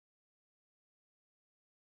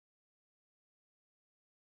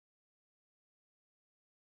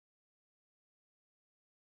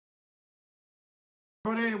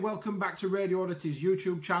everybody, welcome back to Radio Oddities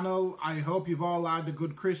YouTube channel. I hope you've all had a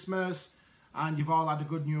good Christmas and you've all had a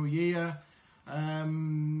good New Year.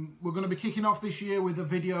 We're going to be kicking off this year with a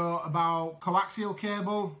video about coaxial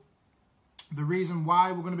cable. The reason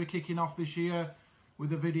why we're going to be kicking off this year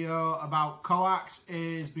with a video about coax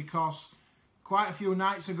is because quite a few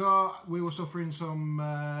nights ago we were suffering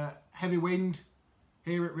some heavy wind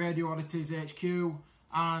here at Radio Oddities HQ,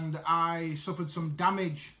 and I suffered some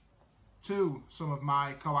damage to some of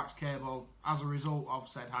my coax cable as a result of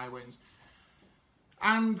said high winds.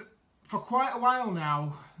 And for quite a while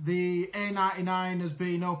now, the A99 has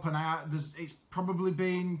been up, and it's probably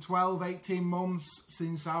been 12-18 months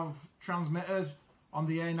since I've transmitted on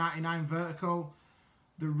the A99 vertical.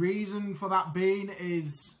 The reason for that being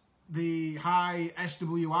is the high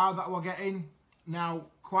SWR that we're getting. Now,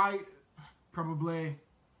 probably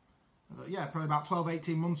about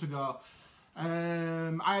 12-18 months ago,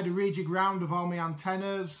 I had a rejig round of all my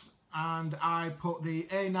antennas, and I put the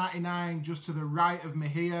A99 just to the right of me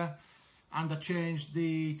here, and I changed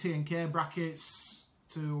the T&K brackets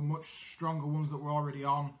to much stronger ones that were already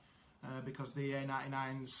on, because the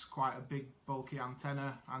A99's quite a big bulky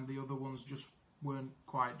antenna and the other ones just weren't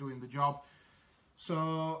quite doing the job.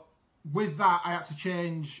 So with that, I had to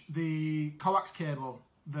change the coax cable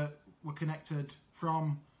that were connected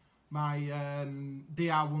from my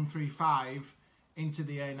DR135 into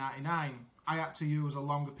the A99. I had to use a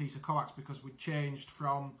longer piece of coax because we changed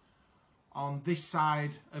from on this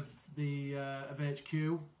side of the of HQ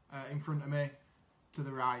in front of me to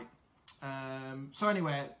the right. So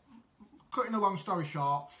anyway, cutting a long story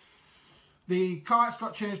short, the coax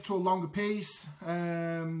got changed to a longer piece.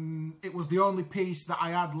 It was the only piece that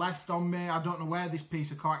I had left on me. I don't know where this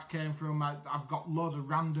piece of coax came from. I've got loads of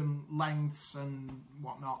random lengths and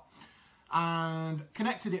whatnot. And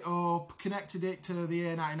connected it up, connected it to the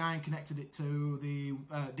A99, connected it to the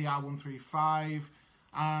DR135,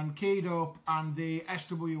 and keyed up, and the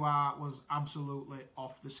SWR was absolutely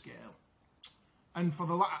off the scale. And for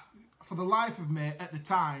the life of me at the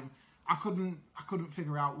time, I couldn't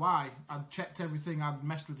figure out why. I'd checked everything, I'd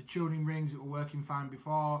messed with the tuning rings, it were working fine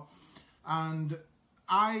before, and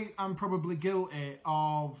I am probably guilty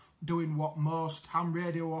of doing what most ham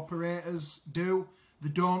radio operators do. They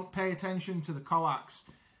don't pay attention to the coax.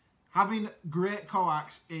 Having great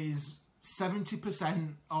coax is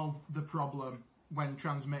 70% of the problem when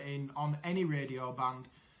transmitting on any radio band.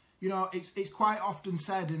 You know, it's quite often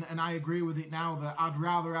said, and I agree with it now, that I'd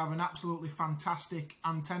rather have an absolutely fantastic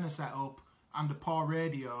antenna setup and a poor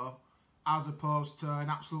radio as opposed to an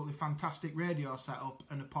absolutely fantastic radio setup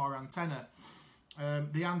and a poor antenna.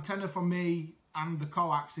 The antenna for me and the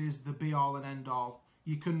coax is the be-all and end-all.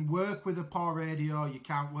 You can work with a poor radio, you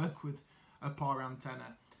can't work with a poor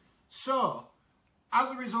antenna. So, as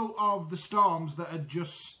a result of the storms that had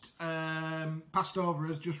just passed over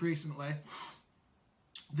us just recently,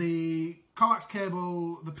 the coax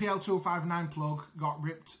cable, the PL259 plug, got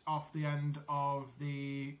ripped off the end of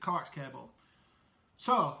the coax cable.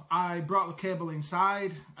 So, I brought the cable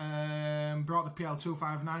inside, brought the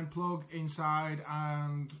PL259 plug inside,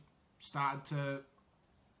 and started to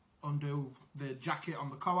undo the jacket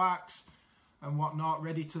on the coax and whatnot,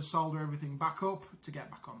 ready to solder everything back up to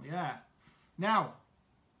get back on the air. Now,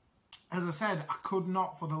 as I said, I could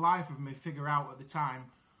not for the life of me figure out at the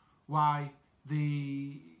time why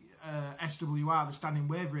the SWR, the standing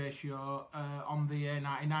wave ratio on the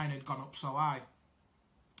A99 had gone up so high.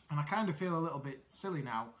 And I kind of feel a little bit silly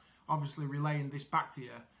now, obviously relaying this back to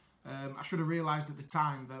you. I should have realised at the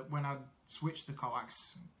time that when I switched the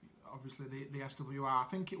coax, obviously the SWR, I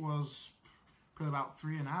think it was probably about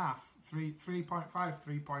 3.5,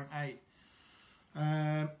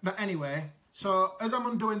 3.8. But anyway, so as I'm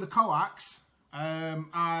undoing the coax,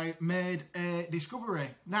 I made a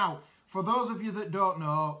discovery. Now, for those of you that don't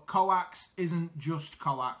know, coax isn't just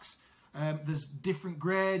coax. There's different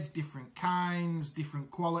grades, different kinds,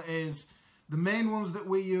 different qualities. The main ones that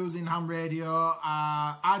we use in ham radio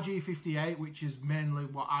are RG58, which is mainly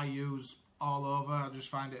what I use all over. I just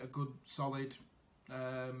find it a good solid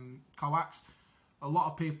coax. A lot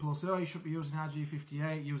of people say, oh, you should be using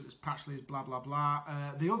RG58, use it as patch leads, blah blah blah.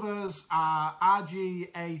 The others are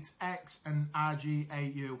RG8X and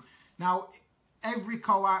RG8U. Now, every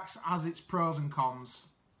coax has its pros and cons.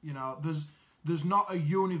 You know, there's not a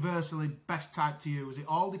universally best type to use. It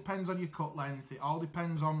all depends on your cut length, it all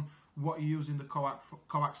depends on what you're using the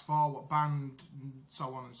coax for, what band, and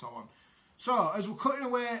so on and so on. So, as we're cutting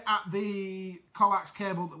away at the coax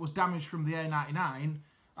cable that was damaged from the A99,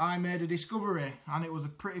 I made a discovery, and it was a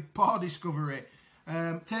pretty poor discovery.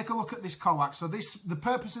 Take a look at this coax. So the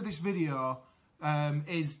purpose of this video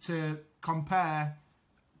is to compare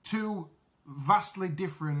two vastly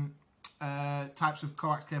different types of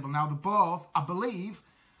coax cable. Now, they're both, I believe,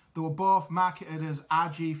 they were both marketed as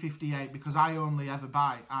RG58 because I only ever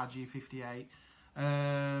buy RG58.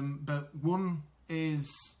 But one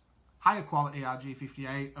is higher quality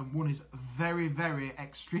RG58 and one is very, very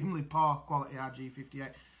extremely poor quality RG58.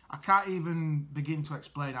 I can't even begin to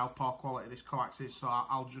explain how poor quality this coax is, so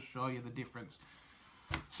I'll just show you the difference.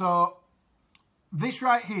 So this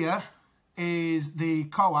right here is the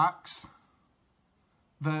coax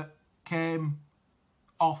that came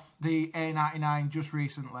off the A99 just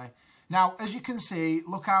recently. Now, as you can see,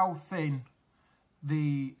 look how thin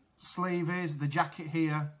the sleeve is, the jacket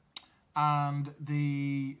here, and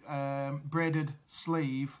the braided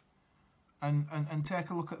sleeve, and take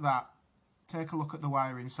a look at that. Take a look at the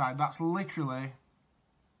wire inside. That's literally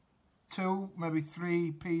 2, maybe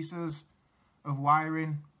 3 pieces of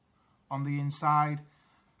wiring on the inside,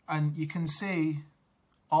 and you can see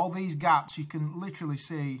all these gaps. You can literally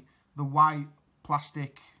see the white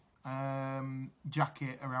plastic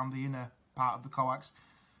jacket around the inner part of the coax.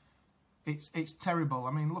 It's terrible.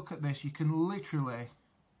 I mean, look at this. You can literally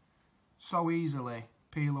so easily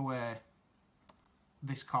peel away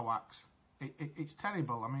this coax. It's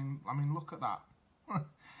terrible. I mean, look at that.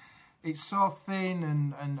 It's so thin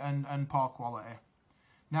and poor quality.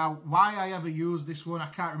 Now, why I ever used this one, I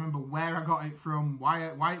can't remember where I got it from, why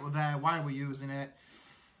it were there, why we're using it.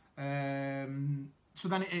 So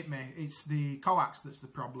then it hit me. It's the coax that's the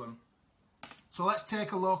problem. So let's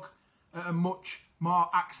take a look at a much more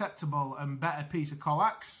acceptable and better piece of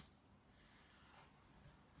coax.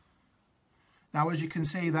 Now, as you can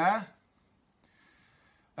see there,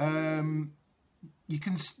 you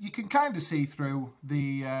can kind of see through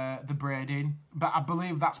the braiding, but I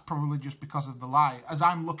believe that's probably just because of the light. As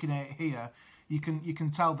I'm looking at it here, you can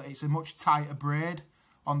tell that it's a much tighter braid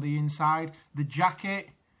on the inside. The jacket,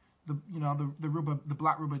 the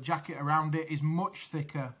black rubber jacket around it is much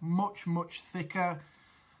thicker, much thicker,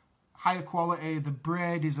 higher quality. The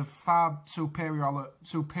braid is of far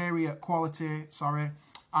superior quality. Sorry,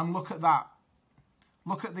 and look at that.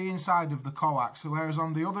 Look at the inside of the coax. So whereas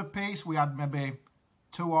on the other piece we had maybe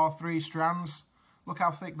 2 or 3 strands, look how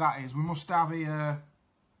thick that is. We must have here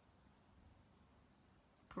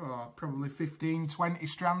probably 15, 20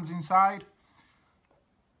 strands inside.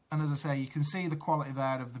 And as I say, you can see the quality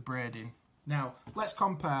there of the braiding. Now, let's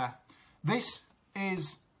compare. This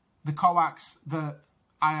is the coax that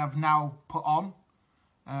I have now put on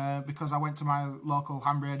because I went to my local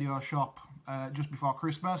ham radio shop just before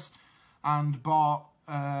Christmas and bought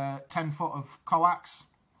 10 foot of coax,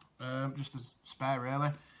 just as spare really,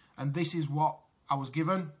 and this is what I was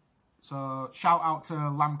given. So shout out to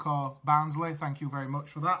Lamco Barnsley, thank you very much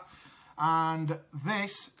for that. And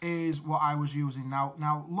this is what I was using.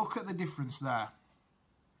 Now look at the difference there.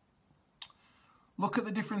 Look at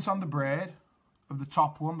the difference on the braid of the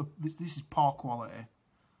top one. This is poor quality,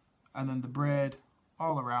 and then the braid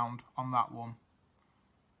all around on that one.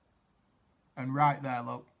 And right there,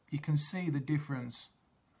 look, you can see the difference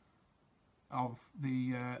of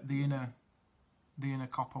the inner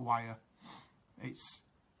copper wire. This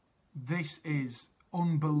is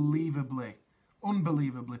unbelievably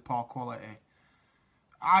poor quality.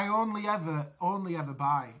 I only ever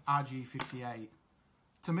buy RG58.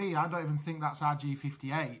 To me, I don't even think that's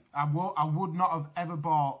RG58. I would not have ever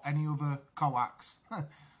bought any other coax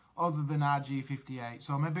other than RG58.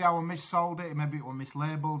 So maybe I will missold it, maybe it was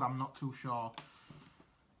mislabeled, I'm not too sure.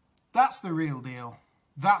 That's the real deal.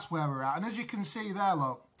 That's where we're at. And as you can see there,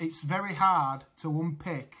 look, it's very hard to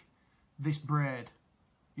unpick this braid.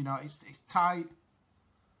 You know, it's tight.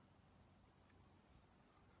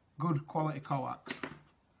 Good quality coax.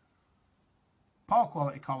 Poor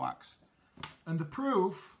quality coax. And the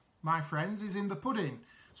proof, my friends, is in the pudding.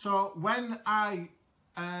 So when I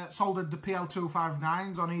soldered the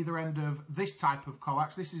PL259s on either end of this type of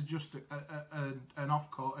coax, this is just an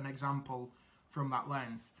offcut, an example from that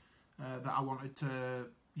length that I wanted to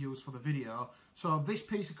use for the video. So this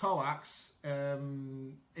piece of coax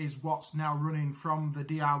is what's now running from the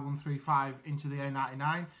DR135 into the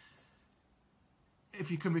A99. If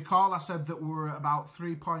you can recall, I said that we were about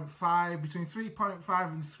 3.5, between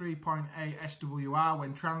 3.5 and 3.8 SWR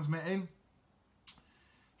when transmitting.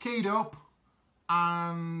 Keyed up,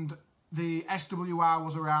 and the SWR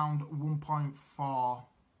was around 1.4.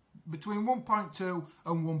 Between 1.2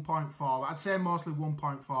 and 1.4. I'd say mostly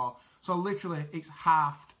 1.4. So literally, it's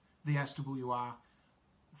halved the SWR.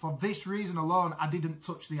 For this reason alone, I didn't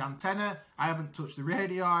touch the antenna, I haven't touched the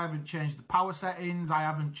radio, I haven't changed the power settings, I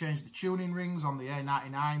haven't changed the tuning rings on the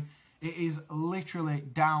A99. It is literally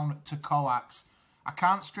down to coax. I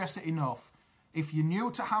can't stress it enough. if you're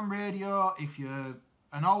new to ham radio, if you're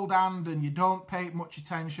an old hand and you don't pay it much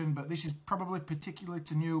attention, but this is probably particularly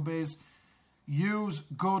to newbies, use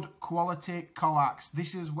good quality coax.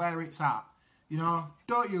 This is where it's at. You know,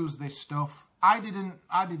 don't use this stuff. I didn't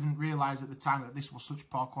realise at the time that this was such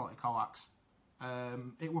poor quality coax. I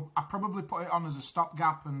probably put it on as a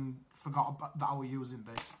stopgap and forgot that I was using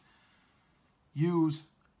this. Use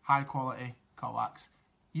high quality coax.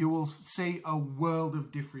 You will see a world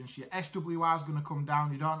of difference. Your SWR is going to come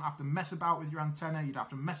down. You don't have to mess about with your antenna. You don't have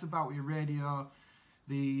to mess about with your radio.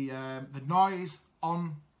 The noise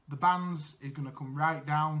on the bands is going to come right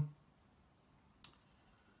down.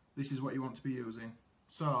 This is what you want to be using.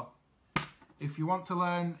 So, if you want to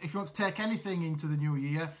learn, if you want to take anything into the new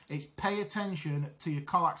year, it's pay attention to your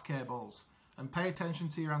coax cables and pay attention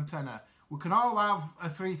to your antenna. We can all have a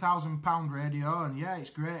 £3,000 radio, and yeah, it's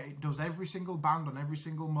great. It does every single band on every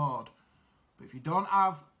single mode. But if you don't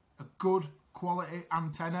have a good quality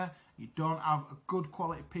antenna, you don't have a good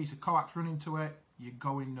quality piece of coax running to it, you're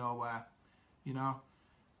going nowhere. You know,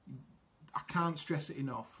 I can't stress it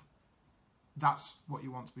enough. That's what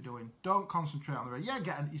you want to be doing. Don't concentrate on the radio. Yeah,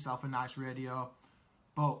 get yourself a nice radio,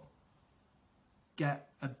 but get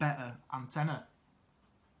a better antenna.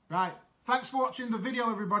 Right. Thanks for watching the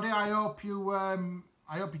video, everybody. I hope you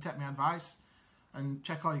take my advice and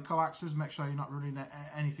check all your coaxes. Make sure you're not running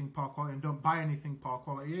anything poor quality, and don't buy anything poor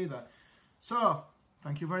quality either. So,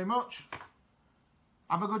 thank you very much.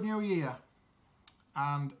 Have a good new year,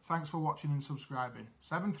 and thanks for watching and subscribing.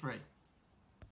 7-3.